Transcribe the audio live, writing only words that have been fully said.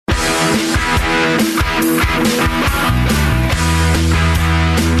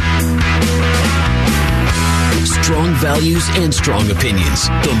values and strong opinions.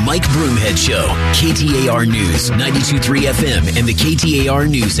 The Mike Broomhead Show. KTAR News, 92.3 FM, and the KTAR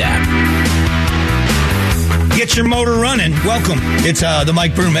News app. Get your motor running. Welcome. It's the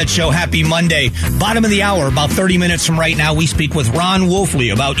Mike Broomhead Show. Happy Monday. Bottom of the hour, about 30 minutes from right now, we speak with Ron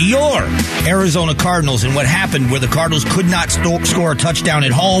Wolfley about your Arizona Cardinals and what happened where the Cardinals could not score a touchdown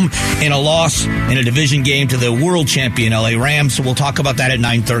at home in a loss in a division game to the world champion LA Rams. So we'll talk about that at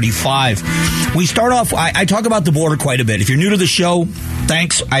 9:35. We start off, I talk about the border quite a bit. If you're new to the show,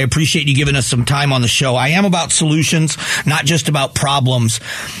 thanks. I appreciate you giving us some time on the show. I am about solutions, not just about problems.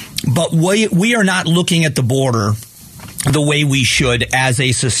 But we are not looking at the border the way we should as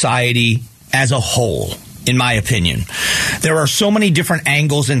a society as a whole, in my opinion. There are so many different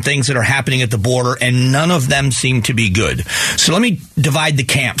angles and things that are happening at the border, and none of them seem to be good. So let me divide the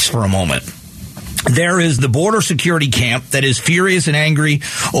camps for a moment. There is the border security camp that is furious and angry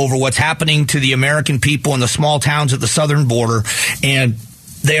over what's happening to the American people in the small towns at the southern border, and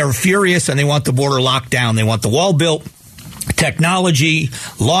they are furious and they want the border locked down. They want the wall built. Technology,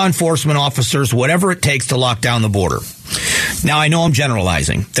 law enforcement officers, whatever it takes to lock down the border. Now, I know I'm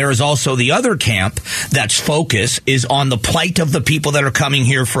generalizing. There is also the other camp that's focus is on the plight of the people that are coming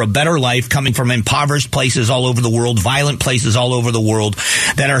here for a better life, coming from impoverished places all over the world, violent places all over the world,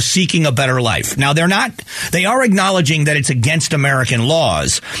 that are seeking a better life. Now, they are acknowledging that it's against American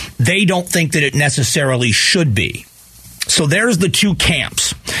laws. They don't think that it necessarily should be. So there's the two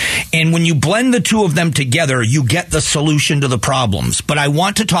camps. And when you blend the two of them together, you get the solution to the problems. But I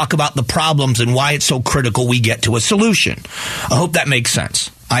want to talk about the problems and why it's so critical we get to a solution. I hope that makes sense.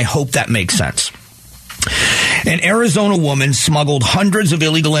 An Arizona woman smuggled hundreds of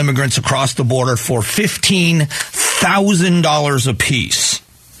illegal immigrants across the border for $15,000 apiece.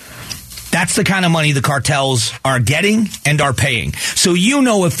 That's the kind of money the cartels are getting and are paying. So you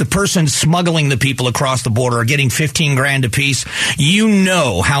know if the person smuggling the people across the border are getting $15,000 apiece, you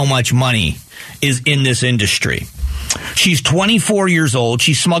know how much money is in this industry. She's 24 years old.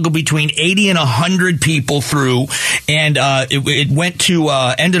 She smuggled between 80 and 100 people through, and it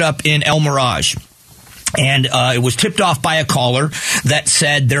ended up in El Mirage. And it was tipped off by a caller that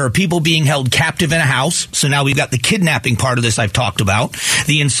said there are people being held captive in a house. So now we've got the kidnapping part of this I've talked about,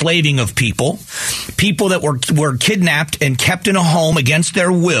 the enslaving of people that were kidnapped and kept in a home against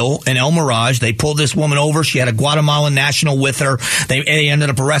their will in El Mirage. They pulled this woman over. She had a Guatemalan national with her. They ended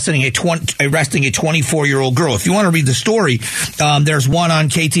up arresting a 24-year-old girl. If you want to read the story, there's one on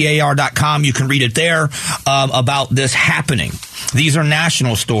KTAR.com. You can read it there about this happening. These are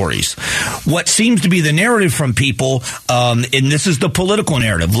national stories. What seems to be the narrative from people, and this is the political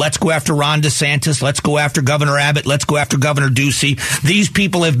narrative. Let's go after Ron DeSantis. Let's go after Governor Abbott. Let's go after Governor Ducey. These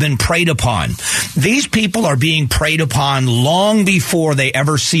people have been preyed upon. These people are being preyed upon long before they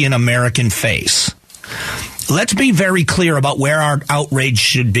ever see an American face. Let's be very clear about where our outrage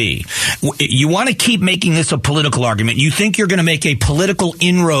should be. You want to keep making this a political argument. You think you're going to make a political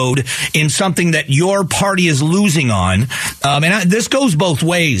inroad in something that your party is losing on. This goes both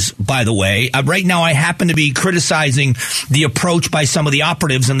ways, by the way. Right now, I happen to be criticizing the approach by some of the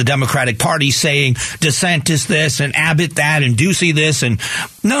operatives in the Democratic Party saying DeSantis this and Abbott that and Ducey this. And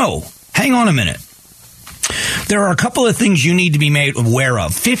no, hang on a minute. There are a couple of things you need to be made aware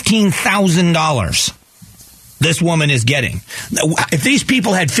of. $15,000. This woman is getting. If these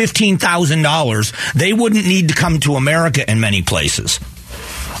people had $15,000, they wouldn't need to come to America in many places.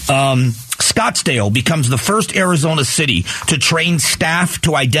 Scottsdale becomes the first Arizona city to train staff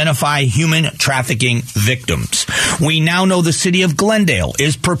to identify human trafficking victims. We now know the city of Glendale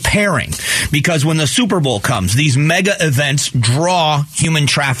is preparing because when the Super Bowl comes, these mega events draw human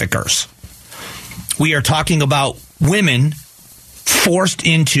traffickers. We are talking about women forced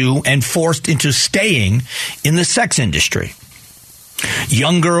into staying in the sex industry.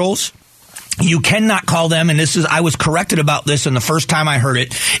 Young girls, you cannot call them, and I was corrected about this, and the first time I heard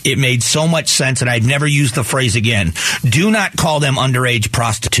it, it made so much sense, and I've never used the phrase again. Do not call them underage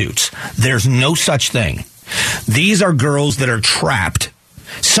prostitutes. There's no such thing. These are girls that are trapped.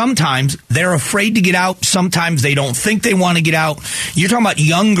 Sometimes they're afraid to get out. Sometimes they don't think they want to get out. You're talking about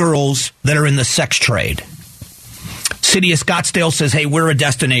young girls that are in the sex trade. City of Scottsdale says, hey, we're a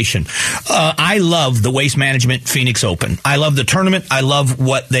destination. I love the Waste Management Phoenix Open. I love the tournament. I love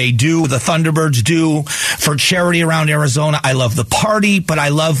what they do, the Thunderbirds do for charity around Arizona. I love the party, but I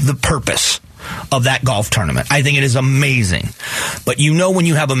love the purpose of that golf tournament. I think it is amazing. But you know when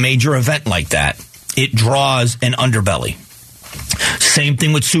you have a major event like that, it draws an underbelly. Same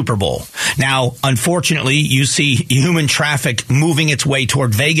thing with Super Bowl. Now, unfortunately, you see human traffic moving its way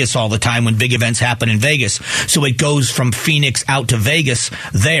toward Vegas all the time when big events happen in Vegas. So it goes from Phoenix out to Vegas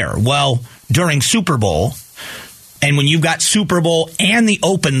there. Well, during Super Bowl, And when you've got Super Bowl and the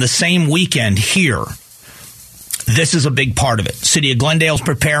Open the same weekend here, this is a big part of it. City of Glendale's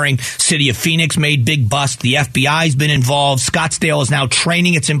preparing. City of Phoenix made big bust. The FBI's been involved. Scottsdale is now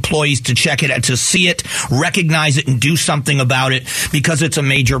training its employees to check it, to see it, recognize it, and do something about it because it's a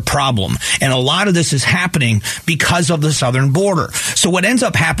major problem. And a lot of this is happening because of the southern border. So what ends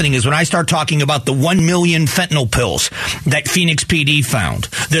up happening is when I start talking about the 1 million fentanyl pills that Phoenix PD found,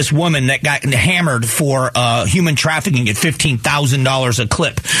 this woman that got hammered for human trafficking at $15,000 a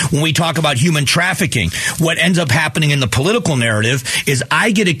clip. When we talk about human trafficking, what ends up happening in the political narrative is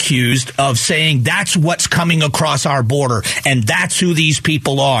I get accused of saying that's what's coming across our border and that's who these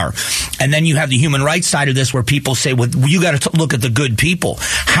people are. And then you have the human rights side of this where people say, well, you got to look at the good people.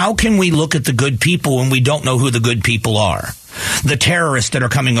 How can we look at the good people when we don't know who the good people are? The terrorists that are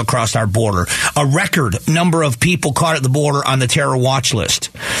coming across our border, a record number of people caught at the border on the terror watch list.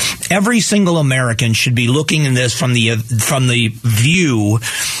 Every single American should be looking at this from the view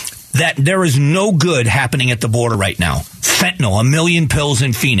that there is no good happening at the border right now. Fentanyl, 1 million pills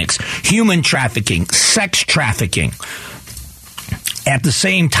in Phoenix, human trafficking, sex trafficking. At the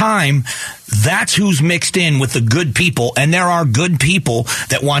same time, that's who's mixed in with the good people, and there are good people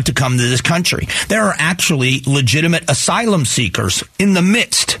that want to come to this country. There are actually legitimate asylum seekers in their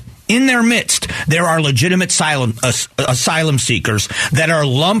midst, there are legitimate asylum seekers that are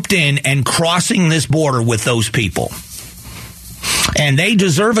lumped in and crossing this border with those people. And they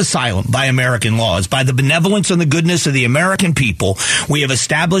deserve asylum by American laws. By the benevolence and the goodness of the American people, we have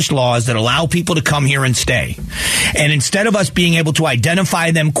established laws that allow people to come here and stay. And instead of us being able to identify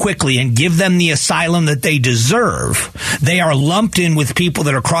them quickly and give them the asylum that they deserve, they are lumped in with people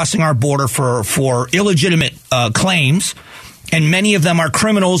that are crossing our border for illegitimate claims. And many of them are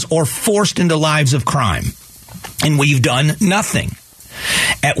criminals or forced into lives of crime. And we've done nothing.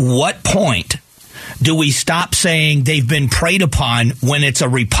 At what point do we stop saying they've been preyed upon when it's a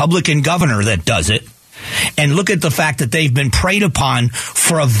Republican governor that does it, and look at the fact that they've been preyed upon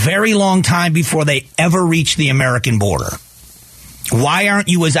for a very long time before they ever reach the American border? Why aren't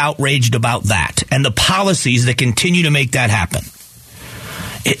you as outraged about that and the policies that continue to make that happen?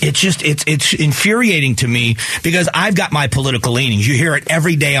 It's infuriating to me because I've got my political leanings. You hear it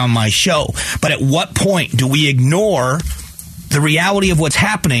every day on my show. But at what point do we ignore the reality of what's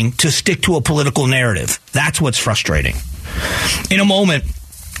happening to stick to a political narrative? That's what's frustrating. In a moment,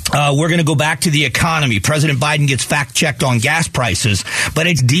 we're going to go back to the economy. President Biden gets fact-checked on gas prices, but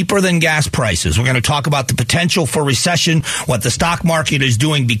it's deeper than gas prices. We're going to talk about the potential for recession, what the stock market is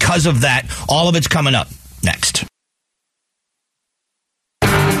doing because of that. All of it's coming up next.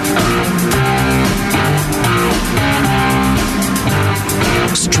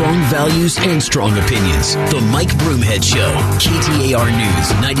 Strong values and strong opinions. The Mike Broomhead Show. KTAR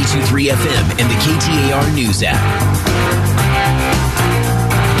News, 92.3 FM, and the KTAR News app.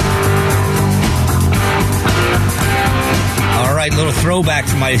 All right, little throwback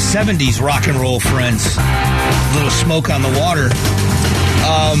to my 70s rock and roll friends. Little smoke on the water.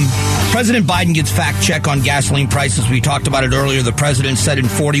 President Biden gets fact check on gasoline prices. We talked about it earlier. The president said in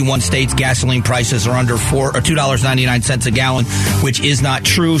 41 states gasoline prices are under $2.99 a gallon, which is not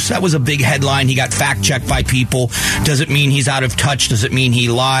true. So that was a big headline. He got fact checked by people. Does it mean he's out of touch? Does it mean he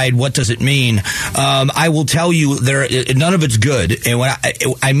lied? What does it mean? I will tell you, none of it's good. And what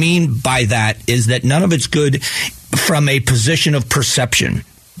I mean by that is that none of it's good from a position of perception.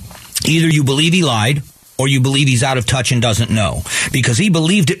 Either you believe he lied, or you believe he's out of touch and doesn't know. Because he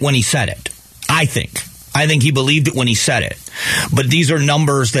believed it when he said it, I think. I think he believed it when he said it. But these are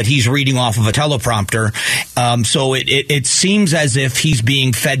numbers that he's reading off of a teleprompter. So it seems as if he's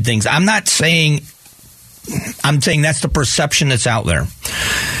being fed things. I'm saying that's the perception that's out there.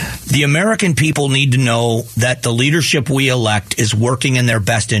 The American people need to know that the leadership we elect is working in their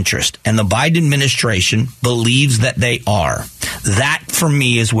best interest. And the Biden administration believes that they are. That, for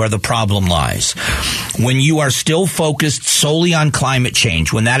me, is where the problem lies. When you are still focused solely on climate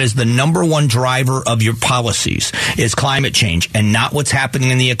change, when that is the number one driver of your policies, is climate change and not what's happening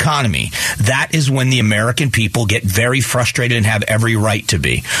in the economy, that is when the American people get very frustrated and have every right to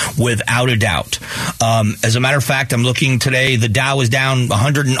be, without a doubt. As a matter of fact, I'm looking today, the Dow is down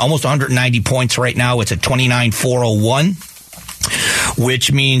almost 190 points right now. It's at 29,401.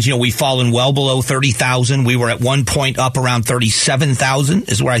 Which means, we've fallen well below 30,000. We were at one point up around 37,000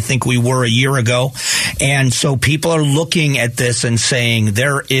 is where I think we were a year ago. And so people are looking at this and saying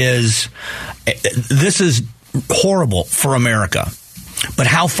this is horrible for America. But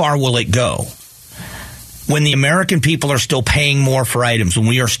how far will it go? when the American people are still paying more for items, when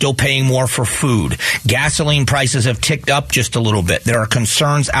we are still paying more for food. Gasoline prices have ticked up just a little bit. There are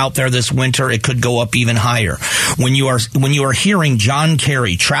concerns out there this winter. It could go up even higher. When you are hearing John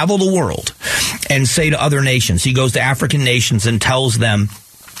Kerry travel the world and say to other nations, he goes to African nations and tells them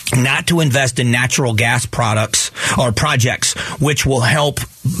not to invest in natural gas products or projects which will help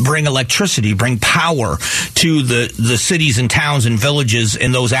bring electricity, bring power to the cities and towns and villages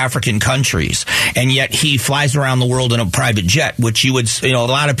in those African countries. And yet he flies around the world in a private jet, which a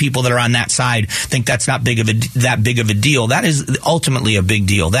lot of people that are on that side think that's not that big of a deal. That is ultimately a big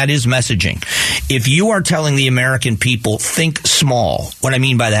deal. That is messaging. If you are telling the American people, think small, what I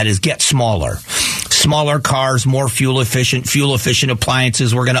mean by that is get smaller. Smaller cars, more fuel efficient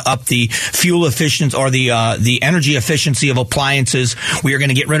appliances. We're going to up the fuel efficiency or the energy efficiency of appliances. We are going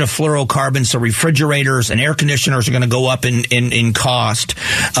to get rid of fluorocarbons, so refrigerators and air conditioners are going to go up in cost.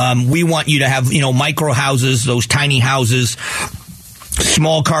 We want you to have, micro houses, those tiny houses.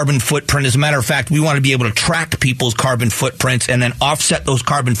 Small carbon footprint. As a matter of fact, we want to be able to track people's carbon footprints and then offset those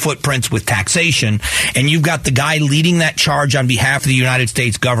carbon footprints with taxation. And you've got the guy leading that charge on behalf of the United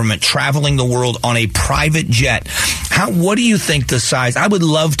States government, traveling the world on a private jet. What do you think the size? I would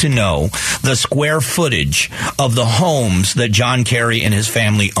love to know the square footage of the homes that John Kerry and his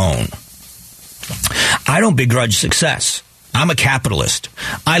family own. I don't begrudge success. I'm a capitalist.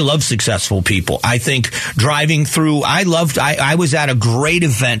 I love successful people. I think driving through, I was at a great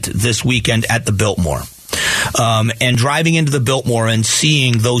event this weekend at the Biltmore. And driving into the Biltmore and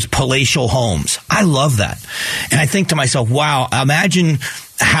seeing those palatial homes. I love that. And I think to myself, wow, imagine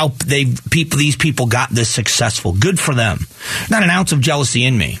how these people got this successful. Good for them. Not an ounce of jealousy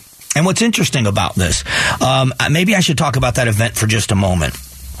in me. And what's interesting about this, maybe I should talk about that event for just a moment.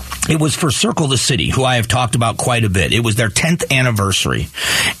 It was for Circle the City, who I have talked about quite a bit. It was their 10th anniversary.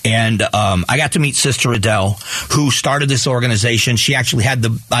 And I got to meet Sister Adele, who started this organization. She actually had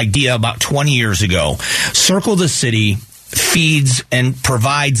the idea about 20 years ago. Circle the City feeds and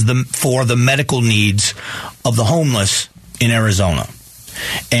provides for the medical needs of the homeless in Arizona.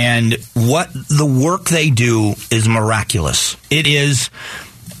 And what the work they do is miraculous. It is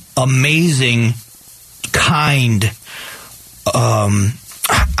amazing, kind,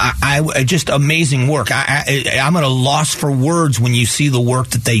 just amazing work. I'm at a loss for words when you see the work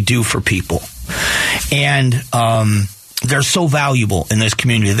that they do for people. And they're so valuable in this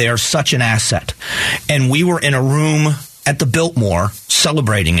community. They are such an asset. And we were in a room at the Biltmore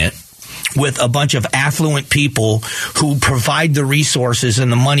celebrating it with a bunch of affluent people who provide the resources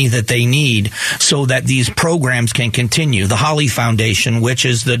and the money that they need so that these programs can continue. The Holly Foundation, which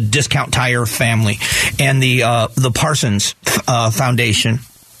is the Discount Tire family, and the Parsons Foundation,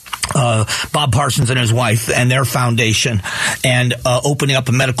 Bob Parsons and his wife and their foundation, and opening up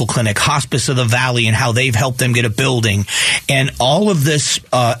a medical clinic, Hospice of the Valley, and how they've helped them get a building, and all of this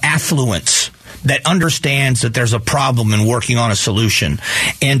affluence that understands that there's a problem and working on a solution.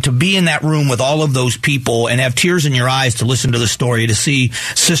 And to be in that room with all of those people and have tears in your eyes to listen to the story, to see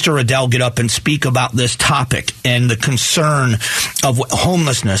Sister Adele get up and speak about this topic and the concern of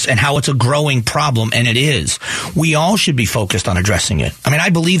homelessness and how it's a growing problem, and it is. We all should be focused on addressing it. I mean, I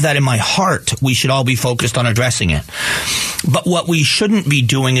believe that in my heart. We should all be focused on addressing it. But what we shouldn't be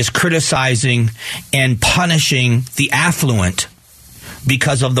doing is criticizing and punishing the affluent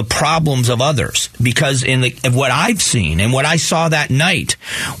because of the problems of others. Because what I've seen and what I saw that night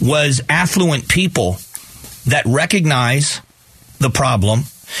was affluent people that recognize the problem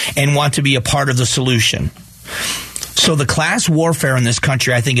and want to be a part of the solution. So the class warfare in this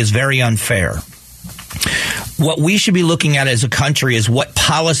country, I think, is very unfair. What we should be looking at as a country is what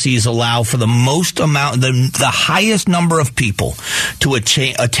policies allow for the most amount, the highest number of people to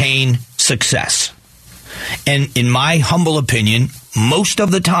attain success. And in my humble opinion, most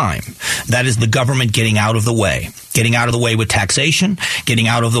of the time, that is the government getting out of the way with taxation, getting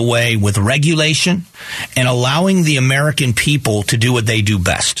out of the way with regulation, and allowing the American people to do what they do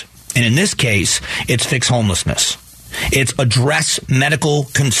best. And in this case, it's fix homelessness. It's address medical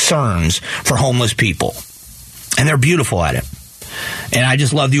concerns for homeless people. And they're beautiful at it. And I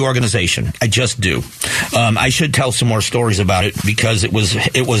just love the organization. I just do. I should tell some more stories about it because it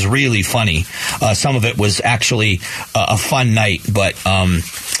was really funny. Some of it was actually a fun night. But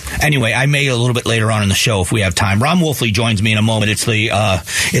anyway, I may a little bit later on in the show if we have time. Ron Wolfley joins me in a moment.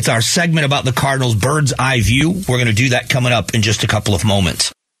 It's our segment about the Cardinals' bird's eye view. We're going to do that coming up in just a couple of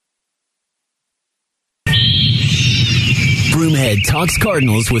moments. Broomhead talks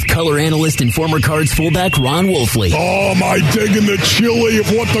Cardinals with color analyst and former Cards fullback Ron Wolfley. Oh, am I digging the chili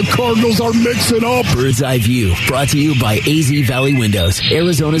of what the Cardinals are mixing up? Bird's Eye View, brought to you by AZ Valley Windows,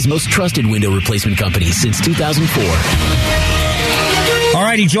 Arizona's most trusted window replacement company since 2004. All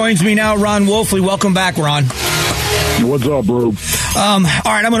right, he joins me now, Ron Wolfley. Welcome back, Ron. What's up, bro? All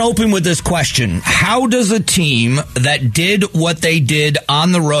right, I'm going to open with this question. How does a team that did what they did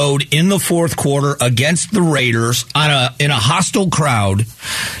on the road in the fourth quarter against the Raiders in a hostile crowd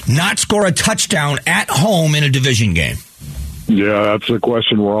not score a touchdown at home in a division game? Yeah, that's the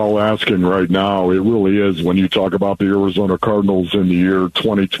question we're all asking right now. It really is. When you talk about the Arizona Cardinals in the year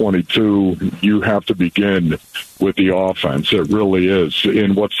 2022, you have to begin with the offense. It really is.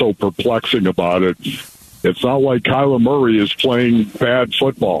 And what's so perplexing about it, it's not like Kyler Murray is playing bad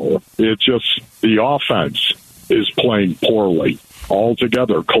football. It's just the offense is playing poorly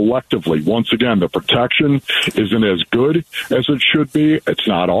altogether, collectively. Once again, the protection isn't as good as it should be. It's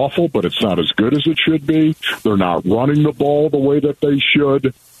not awful, but it's not as good as it should be. They're not running the ball the way that they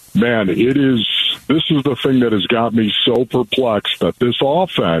should. Man, this is the thing that has got me so perplexed, that this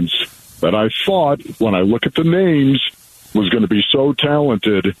offense that I thought, when I look at the names, was going to be so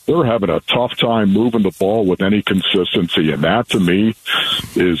talented, they're having a tough time moving the ball with any consistency, and that, to me,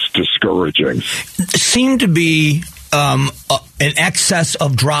 is discouraging. Seemed to be an excess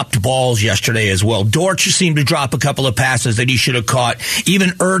of dropped balls yesterday as well. Dortch seemed to drop a couple of passes that he should have caught. Even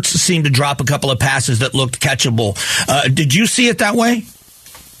Ertz seemed to drop a couple of passes that looked catchable. Did you see it that way?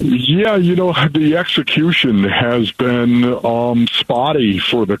 Yeah, the execution has been spotty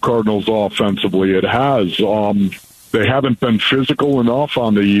for the Cardinals offensively. It has. They haven't been physical enough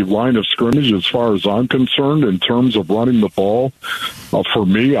on the line of scrimmage as far as I'm concerned in terms of running the ball. For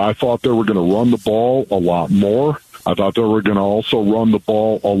me, I thought they were going to run the ball a lot more. I thought they were going to also run the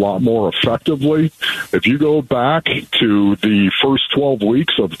ball a lot more effectively. If you go back to the first 12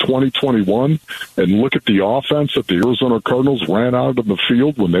 weeks of 2021 and look at the offense that the Arizona Cardinals ran out of the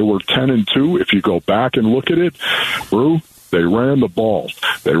field when they were 10-2, if you go back and look at it, Brew, they ran the ball.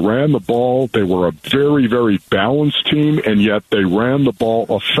 They ran the ball. They were a very, very balanced team, and yet they ran the ball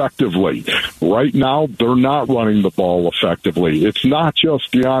effectively. Right now, they're not running the ball effectively. It's not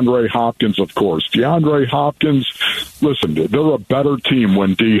just DeAndre Hopkins, of course. DeAndre Hopkins, listen, they're a better team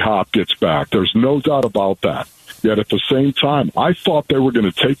when D-Hop gets back. There's no doubt about that. Yet at the same time, I thought they were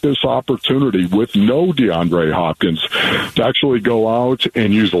going to take this opportunity with no DeAndre Hopkins to actually go out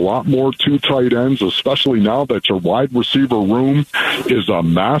and use a lot more two tight ends, especially now that your wide receiver room is a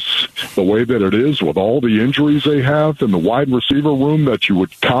mess the way that it is with all the injuries they have in the wide receiver room, that you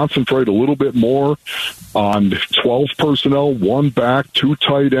would concentrate a little bit more on 12 personnel, one back, two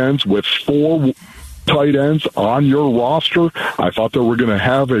tight ends with four tight ends on your roster. I thought they were going to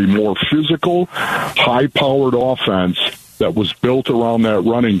have a more physical, high-powered offense that was built around that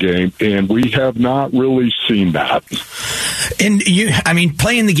running game, and we have not really seen that. And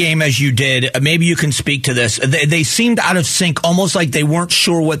playing the game as you did, maybe you can speak to this. They seemed out of sync, almost like they weren't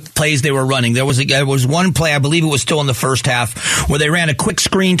sure what plays they were running. There was one play, I believe it was still in the first half, where they ran a quick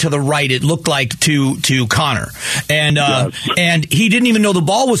screen to the right. It looked like to Connor, and he didn't even know the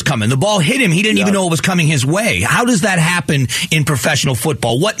ball was coming. The ball hit him. He didn't even know it was coming his way. How does that happen in professional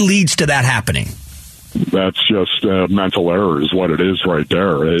football? What leads to that happening? That's just mental error is what it is right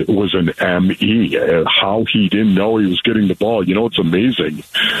there. It was an ME. How he didn't know he was getting the ball. It's amazing.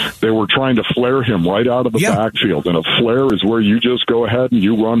 They were trying to flare him right out of the backfield, and a flare is where you just go ahead and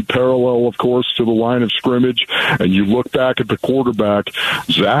you run parallel, of course, to the line of scrimmage, and you look back at the quarterback.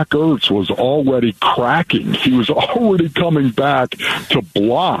 Zach Ertz was already cracking. He was already coming back to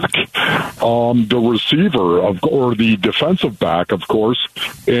block the receiver or the defensive back, of course,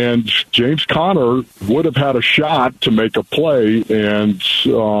 and James Conner would have had a shot to make a play, and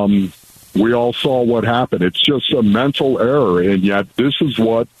we all saw what happened. It's just a mental error, and yet this is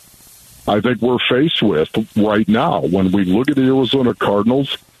what I think we're faced with right now. When we look at the Arizona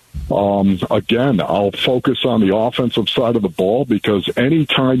Cardinals, again, I'll focus on the offensive side of the ball, because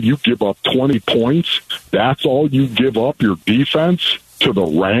anytime you give up 20 points, that's all you give up, your defense, to the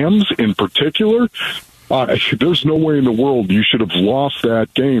Rams in particular. There's no way in the world you should have lost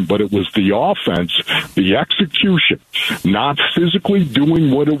that game, but it was the offense, the execution, not physically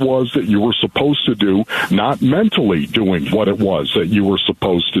doing what it was that you were supposed to do, not mentally doing what it was that you were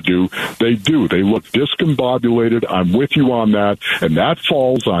supposed to do. They do. They look discombobulated. I'm with you on that, and that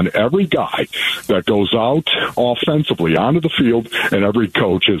falls on every guy that goes out offensively onto the field and every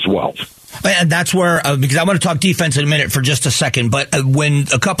coach as well. And that's where, because I want to talk defense in a minute for just a second, but when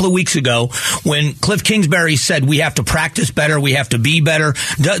a couple of weeks ago, when Cliff Kingsbury said we have to practice better, we have to be better,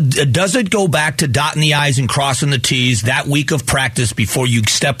 does it go back to dotting the I's and crossing the T's that week of practice before you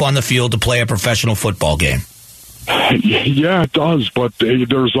step on the field to play a professional football game? Yeah, it does, but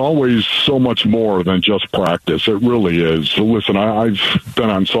there's always so much more than just practice. It really is. So listen, I've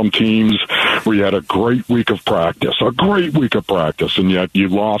been on some teams where you had a great week of practice, and yet you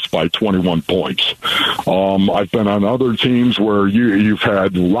lost by 21 points. I've been on other teams where you've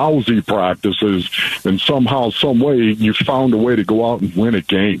had lousy practices, and somehow, some way, you found a way to go out and win a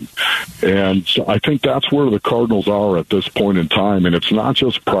game. And so I think that's where the Cardinals are at this point in time, and it's not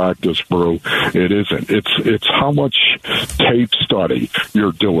just practice, bro. It isn't. It's how much tape study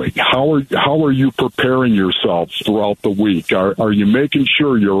you're doing. How are you preparing yourself throughout the week? Are you making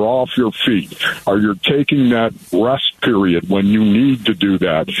sure you're off your feet? Are you taking that rest period when you need to do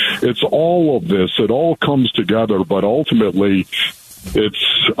that? It's all of this. It all comes together, but ultimately,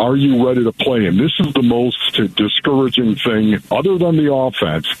 are you ready to play? And this is the most discouraging thing, other than the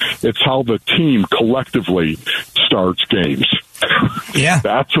offense. It's how the team collectively starts games. Yeah.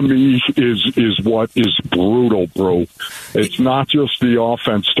 That to me is what is brutal, bro. It's not just the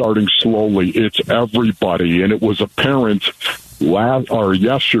offense starting slowly, it's everybody. And it was apparent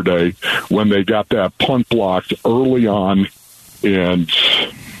yesterday when they got that punt blocked early on, and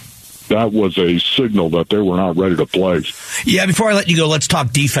that was a signal that they were not ready to play. Yeah, before I let you go, let's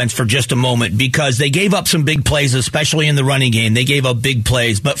talk defense for just a moment, because they gave up some big plays, especially in the running game. They gave up big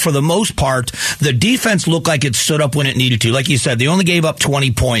plays, but for the most part, the defense looked like it stood up when it needed to. Like you said, they only gave up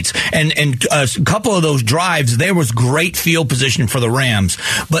 20 points. And a couple of those drives, there was great field position for the Rams,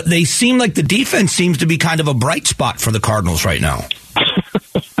 but they seem like the defense seems to be kind of a bright spot for the Cardinals right now.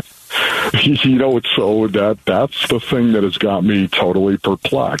 You know, that's the thing that has got me totally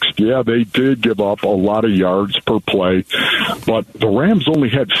perplexed. Yeah, they did give up a lot of yards per play, but the Rams only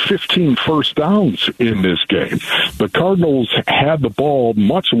had 15 first downs in this game. The Cardinals had the ball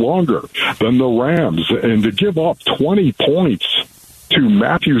much longer than the Rams, and to give up 20 points to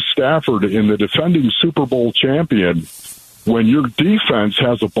Matthew Stafford in the defending Super Bowl champion, when your defense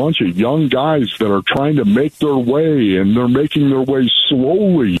has a bunch of young guys that are trying to make their way, and they're making their way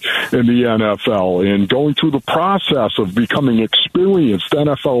slowly in the NFL and going through the process of becoming experienced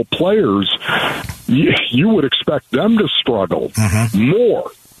NFL players, you would expect them to struggle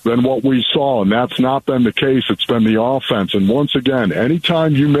more than what we saw, and that's not been the case. It's been the offense. And once again,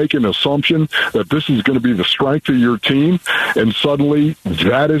 anytime you make an assumption that this is going to be the strength of your team, and suddenly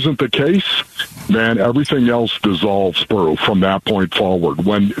that isn't the case, man, everything else dissolves, bro, from that point forward.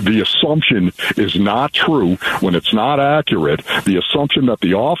 When the assumption is not true, when it's not accurate, the assumption that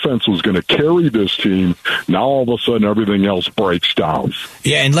the offense was going to carry this team, now all of a sudden everything else breaks down.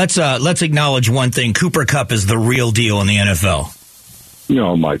 Yeah, and let's acknowledge one thing. Cooper Kupp is the real deal in the NFL.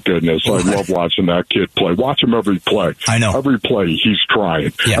 Oh, my goodness. I love watching that kid play. Watch him every play. I know. Every play, he's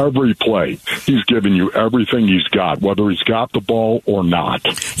trying. Yeah. Every play, he's giving you everything he's got, whether he's got the ball or not.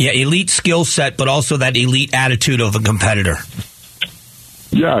 Yeah, elite skill set, but also that elite attitude of a competitor.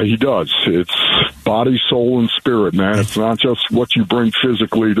 Yeah, he does. It's body, soul, and spirit, man. It's not just what you bring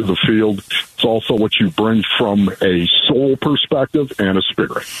physically to the field. It's also what you bring from a soul perspective and a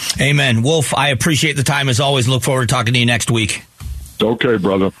spirit. Amen. Wolf, I appreciate the time as always. Look forward to talking to you next week. Okay,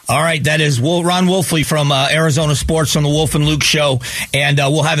 brother. All right, that is Ron Wolfley from Arizona Sports on the Wolf and Luke Show, and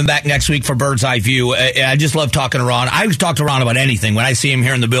we'll have him back next week for Bird's Eye View. I just love talking to Ron. I always talk to Ron about anything. When I see him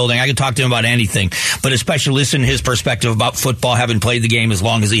here in the building, I can talk to him about anything, but especially listen to his perspective about football, having played the game as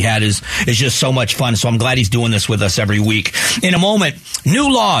long as he had, is just so much fun, so I'm glad he's doing this with us every week. In a moment,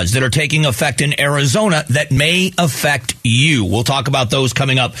 new laws that are taking effect in Arizona that may affect you. We'll talk about those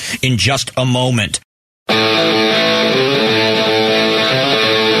coming up in just a moment.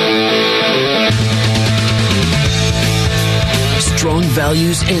 Strong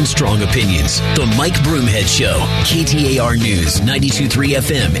values and strong opinions. The Mike Broomhead Show. KTAR News, 92.3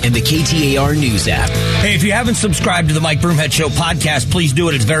 FM, and the KTAR News app. Hey, if you haven't subscribed to the Mike Broomhead Show podcast, please do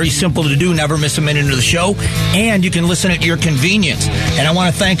it. It's very simple to do. Never miss a minute of the show. And you can listen at your convenience. And I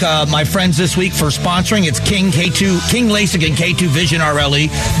want to thank my friends this week for sponsoring. It's King LASIK and K2 Vision RLE,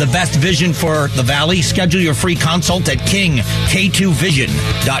 the best vision for the Valley. Schedule your free consult at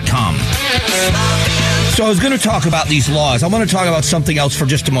kingk2vision.com. So I was going to talk about these laws. I want to talk about something something else for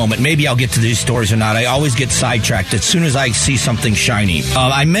just a moment. Maybe I'll get to these stories or not. I always get sidetracked as soon as I see something shiny.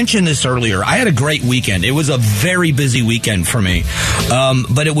 I mentioned this earlier. I had a great weekend. It was a very busy weekend for me,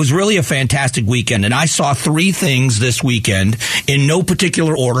 but it was really a fantastic weekend. And I saw 3 things this weekend in no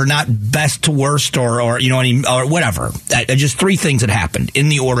particular order, not best to worst or you know, or whatever. Just 3 things that happened in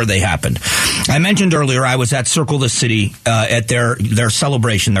the order they happened. I mentioned earlier I was at Circle the City at their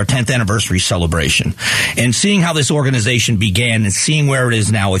celebration, their 10th anniversary celebration, and seeing how this organization began and seeing where it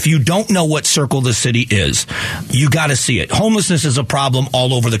is now. If you don't know what Circle the City is, you got to see it. Homelessness is a problem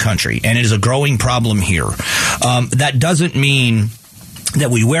all over the country, and it is a growing problem here. That doesn't mean that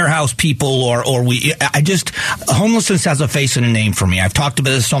we warehouse people homelessness has a face and a name for me. I've talked about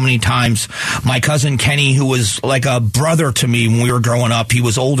this so many times. My cousin Kenny, who was like a brother to me when we were growing up, he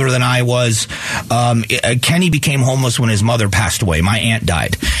was older than I was. Kenny became homeless when his mother passed away. My aunt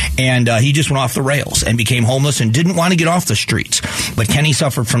died. And he just went off the rails and became homeless and didn't want to get off the streets. But Kenny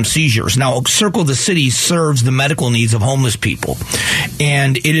suffered from seizures. Now, Circle the City serves the medical needs of homeless people.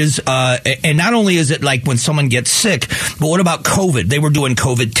 And it is, and not only is it like when someone gets sick, but what about COVID? They were doing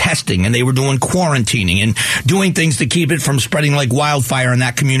COVID testing, and they were doing quarantining and doing things to keep it from spreading like wildfire in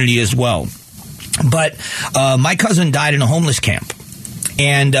that community as well. But my cousin died in a homeless camp.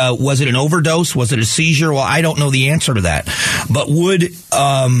 And was it an overdose? Was it a seizure? Well, I don't know the answer to that. But would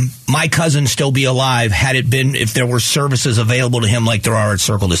my cousin still be alive had it been if there were services available to him like there are at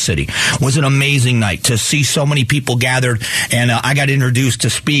Circle the City? It was an amazing night to see so many people gathered, and I got introduced to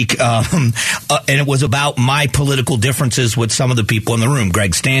speak, and it was about my political differences with some of the people in the room.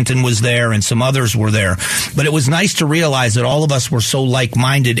 Greg Stanton was there, and some others were there. But it was nice to realize that all of us were so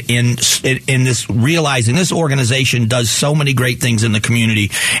like-minded in this, realizing this organization does so many great things in the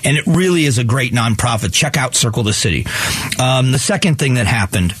community, and it really is a great nonprofit. Check out Circle the City. The second thing that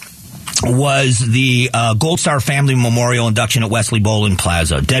happened was the Gold Star Family Memorial induction at Wesley Bolin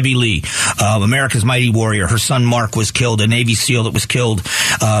Plaza. Debbie Lee, America's Mighty Warrior. Her son Mark was killed, a Navy SEAL that was killed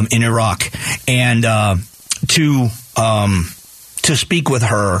in Iraq. And to speak with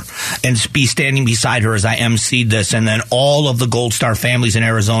her and be standing beside her as I emceed this, and then all of the Gold Star families in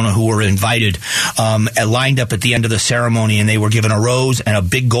Arizona who were invited lined up at the end of the ceremony, and they were given a rose and a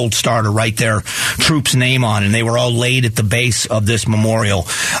big gold star to write their troop's name on, and they were all laid at the base of this memorial.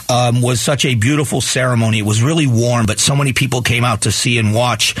 Was such a beautiful ceremony. It was really warm, but so many people came out to see and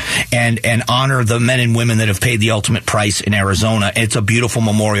watch and honor the men and women that have paid the ultimate price in Arizona. It's a beautiful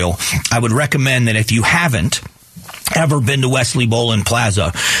memorial. I would recommend that if you haven't ever been to Wesley Bolin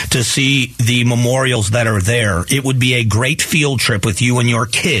Plaza to see the memorials that are there, it would be a great field trip with you and your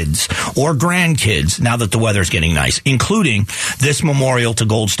kids or grandkids now that the weather's getting nice, including this memorial to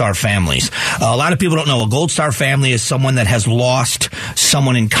Gold Star families. A lot of people don't know a Gold Star family is someone that has lost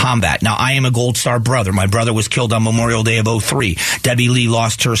someone in combat. Now, I am a Gold Star brother. My brother was killed on Memorial Day of 2003. Debbie Lee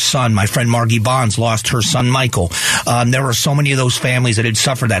lost her son. My friend Margie Bonds lost her son Michael. There were so many of those families that had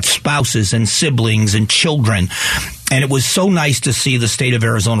suffered that, spouses and siblings and children. And it was so nice to see the state of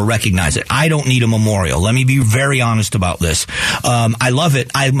Arizona recognize it. I don't need a memorial. Let me be very honest about this. I love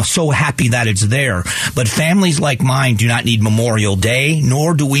it. I'm so happy that it's there. But families like mine do not need Memorial Day,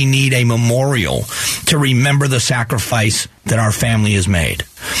 nor do we need a memorial to remember the sacrifice that our family has made.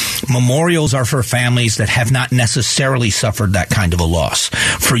 Memorials are for families that have not necessarily suffered that kind of a loss,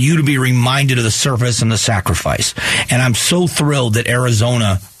 for you to be reminded of the service and the sacrifice. And I'm so thrilled that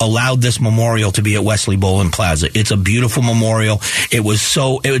Arizona allowed this memorial to be at Wesley Bolin Plaza. It's a beautiful memorial. It was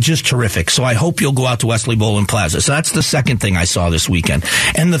just terrific. So I hope you'll go out to Wesley Bolin Plaza. So that's the second thing I saw this weekend.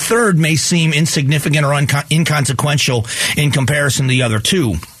 And the third may seem insignificant or inconsequential in comparison to the other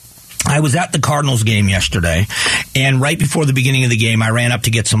two. I was at the Cardinals game yesterday, and right before the beginning of the game, I ran up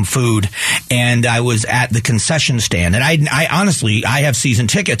to get some food, and I was at the concession stand. And I honestly, I have season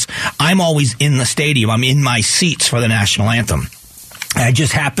tickets. I'm always in the stadium. I'm in my seats for the national anthem. I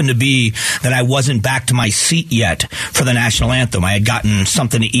just happened to be that I wasn't back to my seat yet for the national anthem. I had gotten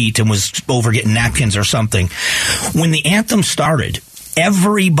something to eat and was over getting napkins or something. When the anthem started,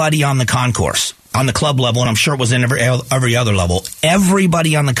 everybody on the concourse, on the club level, and I'm sure it was in every other level,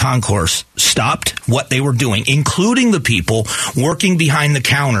 everybody on the concourse stopped what they were doing, including the people working behind the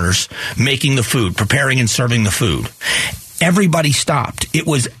counters, making the food, preparing and serving the food. Everybody stopped. It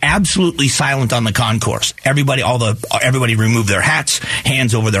was absolutely silent on the concourse. Everybody removed their hats,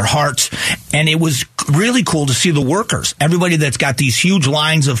 hands over their hearts, and it was really cool to see the workers. Everybody that's got these huge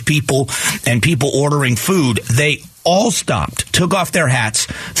lines of people and people ordering food, they all stopped, took off their hats,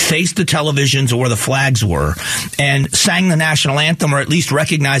 faced the televisions or where the flags were, and sang the national anthem, or at least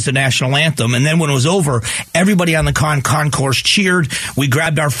recognized the national anthem. And then when it was over, everybody on the concourse cheered. We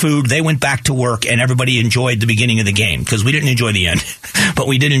grabbed our food. They went back to work, and everybody enjoyed the beginning of the game, because we didn't enjoy the end, but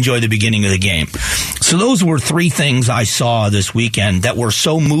we did enjoy the beginning of the game. So those were three things I saw this weekend that were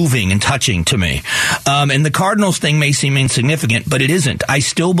so moving and touching to me. And the Cardinals thing may seem insignificant, but it isn't. I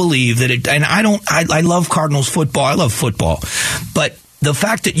still believe that it, and I love Cardinals football. I love football, but the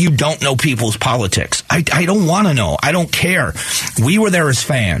fact that you don't know people's politics, I don't want to know. I don't care. We were there as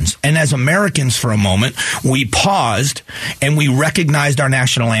fans, and as Americans for a moment, we paused and we recognized our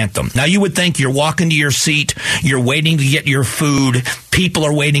national anthem. Now, you would think you're walking to your seat, you're waiting to get your food, people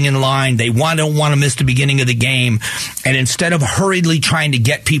are waiting in line, they don't want to miss the beginning of the game, and instead of hurriedly trying to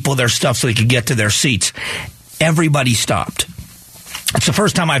get people their stuff so they could get to their seats, everybody stopped. It's the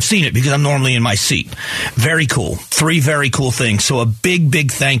first time I've seen it because I'm normally in my seat. Very cool. Three very cool things. So a big,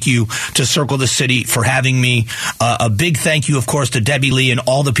 big thank you to Circle the City for having me. A big thank you, of course, to Debbie Lee and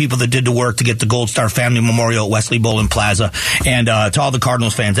all the people that did the work to get the Gold Star Family Memorial at Wesley Bowling Plaza. And to all the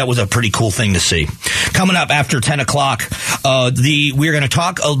Cardinals fans, that was a pretty cool thing to see. Coming up after 10 o'clock, we're going to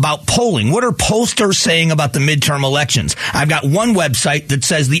talk about polling. What are pollsters saying about the midterm elections? I've got one website that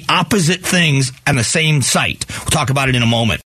says the opposite things on the same site. We'll talk about it in a moment.